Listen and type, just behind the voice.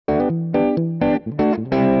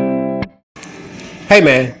Hey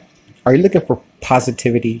man, are you looking for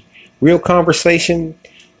positivity, real conversation,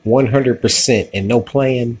 100% and no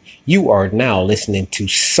playing? You are now listening to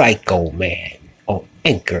Psycho Man on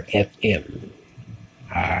Anchor FM.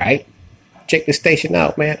 Alright, check the station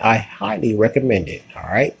out, man. I highly recommend it.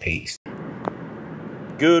 Alright, peace.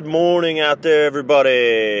 Good morning out there,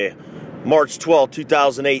 everybody. March 12th,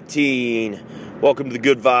 2018. Welcome to the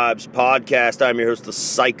Good Vibes Podcast. I'm your host, the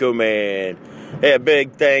Psycho Man. Hey, a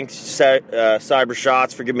big thanks, Cyber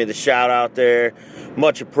Shots, for giving me the shout out there.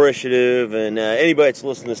 Much appreciative. And anybody that's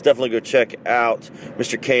listening to this, definitely go check out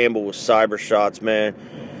Mr. Campbell with Cyber Shots, man.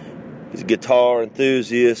 He's a guitar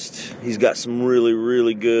enthusiast. He's got some really,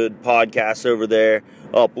 really good podcasts over there.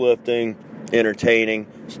 Uplifting, entertaining.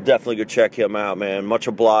 So definitely go check him out, man. Much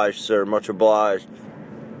obliged, sir. Much obliged.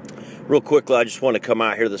 Real quickly, I just want to come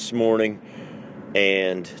out here this morning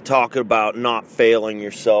and talk about not failing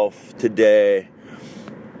yourself today.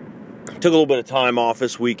 Took a little bit of time off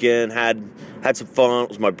this weekend. Had some fun. It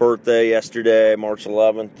was my birthday yesterday, March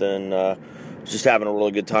 11th, and just having a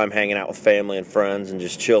really good time hanging out with family and friends and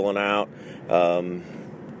just chilling out.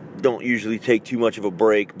 Don't usually take too much of a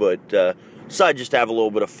break, but decided just to have a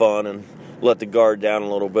little bit of fun and let the guard down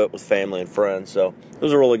a little bit with family and friends. So it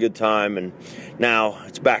was a really good time, and now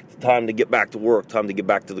it's time to get back to work, time to get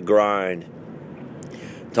back to the grind.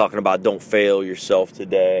 Talking about don't fail yourself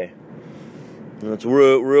today. And it's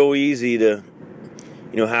real easy to,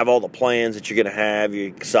 have all the plans that you're going to have. You're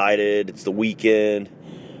excited. It's the weekend.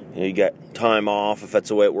 You got time off if that's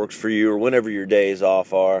the way it works for you, or whenever your days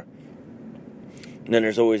off are. And then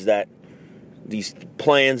there's always these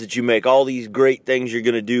plans that you make, all these great things you're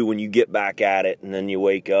going to do when you get back at it, and then you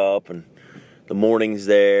wake up and the morning's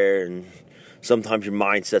there, and sometimes your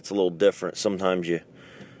mindset's a little different. Sometimes you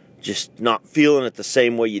just not feeling it the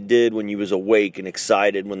same way you did when you was awake and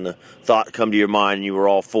excited when the thought come to your mind and you were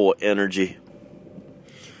all full of energy.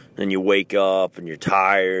 Then you wake up and you're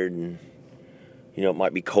tired, and it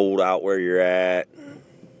might be cold out where you're at,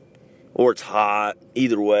 or it's hot.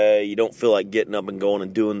 Either way, you don't feel like getting up and going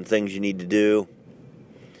and doing the things you need to do.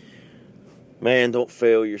 Man, don't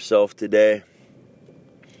fail yourself today.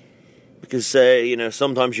 Because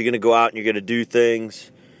sometimes you're going to go out and you're going to do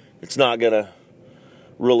things. It's not going to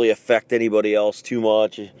really affect anybody else too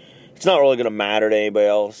much. It's not really going to matter to anybody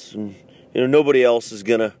else. And, nobody else is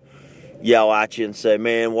going to yell at you and say,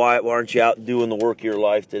 man, why aren't you out doing the work of your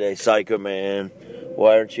life today, Psycho Man?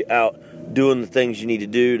 Why aren't you out doing the things you need to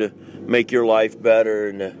do to make your life better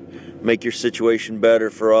and to make your situation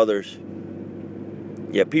better for others?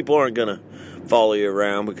 Yeah, people aren't going to follow you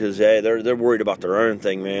around because, hey, they're worried about their own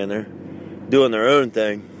thing, man. They're doing their own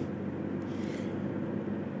thing.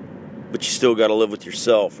 But you still got to live with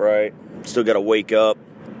yourself, right? Still got to wake up.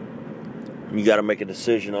 You got to make a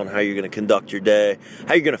decision on how you're going to conduct your day,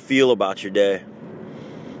 how you're going to feel about your day.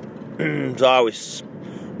 So I always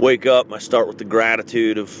wake up and I start with the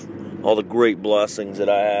gratitude of all the great blessings that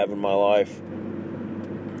I have in my life.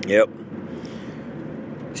 Yep.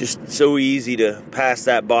 Just so easy to pass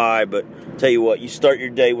that by, but tell you what, you start your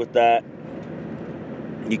day with that,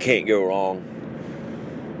 you can't go wrong.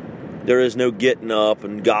 There is no getting up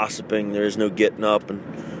and gossiping. There is no getting up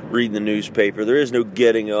and reading the newspaper. There is no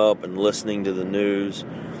getting up and listening to the news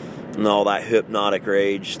and all that hypnotic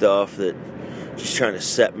rage stuff that just trying to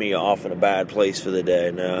set me off in a bad place for the day.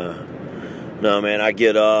 No, man, I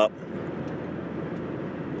get up,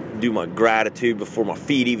 do my gratitude before my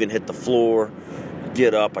feet even hit the floor. I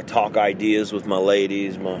get up, I talk ideas with my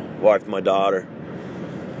ladies, my wife, my daughter.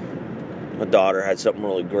 My daughter had something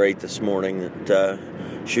really great this morning that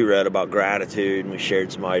she read about gratitude, and we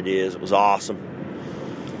shared some ideas. It was awesome.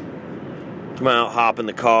 Come out, hop in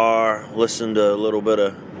the car, listen to a little bit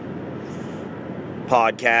of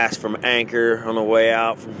podcast from Anchor on the way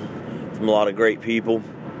out from a lot of great people,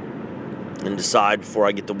 and decide before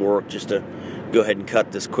I get to work just to go ahead and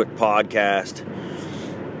cut this quick podcast.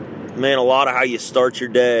 Man, a lot of how you start your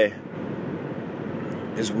day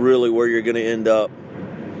is really where you're going to end up.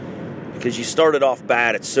 Because you started off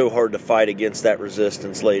bad, it's so hard to fight against that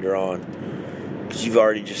resistance later on. Because you've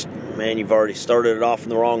already started it off in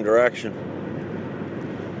the wrong direction.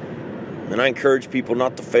 And I encourage people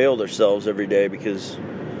not to fail themselves every day, because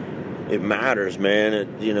it matters, man.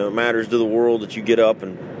 It matters to the world that you get up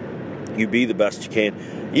and you be the best you can.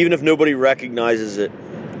 Even if nobody recognizes it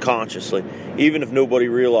consciously. Even if nobody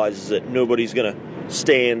realizes it, nobody's going to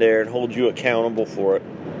stand there and hold you accountable for it.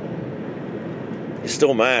 It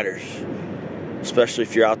still matters. Especially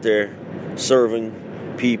if you're out there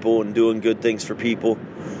serving people and doing good things for people.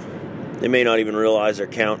 They may not even realize they're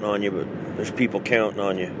counting on you, but there's people counting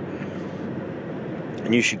on you.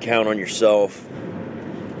 And you should count on yourself.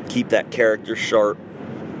 Keep that character sharp.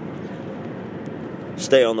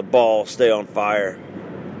 Stay on the ball, stay on fire.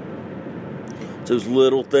 It's those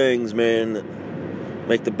little things, man, that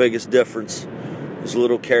make the biggest difference. Those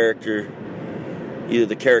little character, either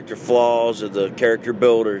the character flaws or the character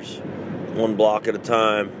builders. One block at a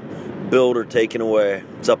time. Build or taken away.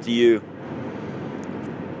 It's up to you.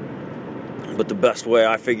 But the best way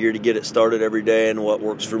I figure to get it started every day, and what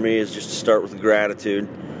works for me, is just to start with gratitude.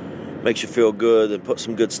 Makes you feel good, and put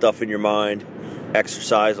some good stuff in your mind.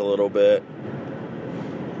 Exercise a little bit.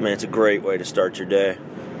 Man, it's a great way to start your day.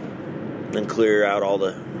 Then clear out all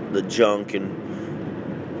the junk and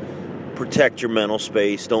protect your mental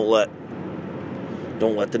space. Don't let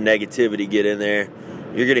the negativity get in there.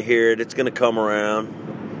 You're going to hear it. It's going to come around.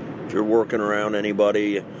 If you're working around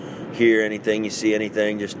anybody, you hear anything, you see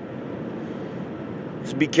anything, just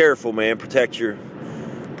be careful, man. Protect your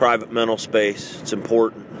private mental space. It's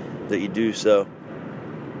important that you do so.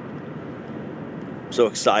 I'm so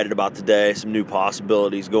excited about today. Some new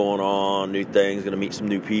possibilities going on, new things. Going to meet some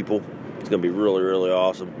new people. It's going to be really, really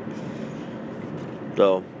awesome.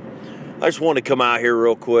 So I just wanted to come out here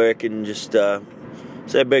real quick and just say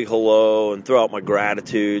a big hello and throw out my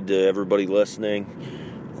gratitude to everybody listening.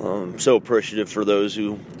 I'm so appreciative for those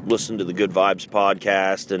who listen to the Good Vibes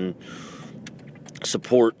podcast and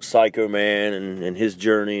support Psycho Man and his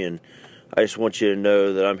journey. And I just want you to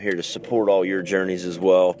know that I'm here to support all your journeys as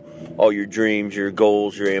well. All your dreams, your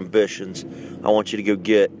goals, your ambitions. I want you to go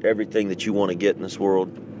get everything that you want to get in this world.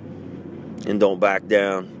 And don't back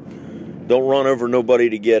down. Don't run over nobody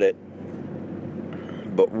to get it.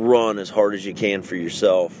 But run as hard as you can for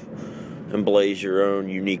yourself and blaze your own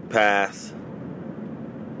unique path,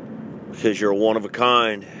 because you're one of a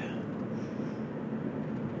kind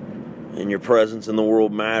and your presence in the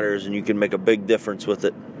world matters, and you can make a big difference with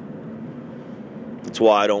it. That's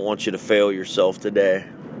why I don't want you to fail yourself today.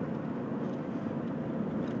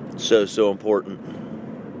 It's so important.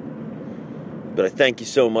 But I thank you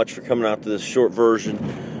so much for coming out to this short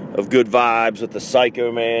version of Good Vibes with the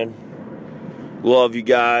Psycho Man. Love you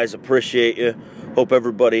guys. Appreciate you. Hope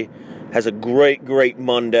everybody has a great, great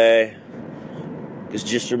Monday. Because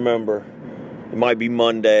just remember, it might be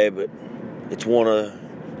Monday, but it's one of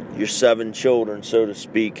your 7 children, so to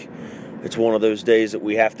speak. It's one of those days that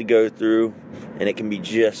we have to go through, and it can be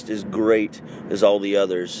just as great as all the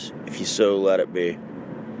others if you so let it be.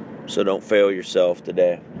 So don't fail yourself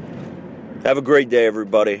today. Have a great day,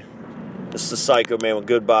 everybody. This is the Psycho Man with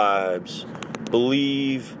Good Vibes.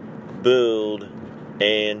 Believe, build,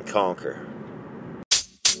 and conquer.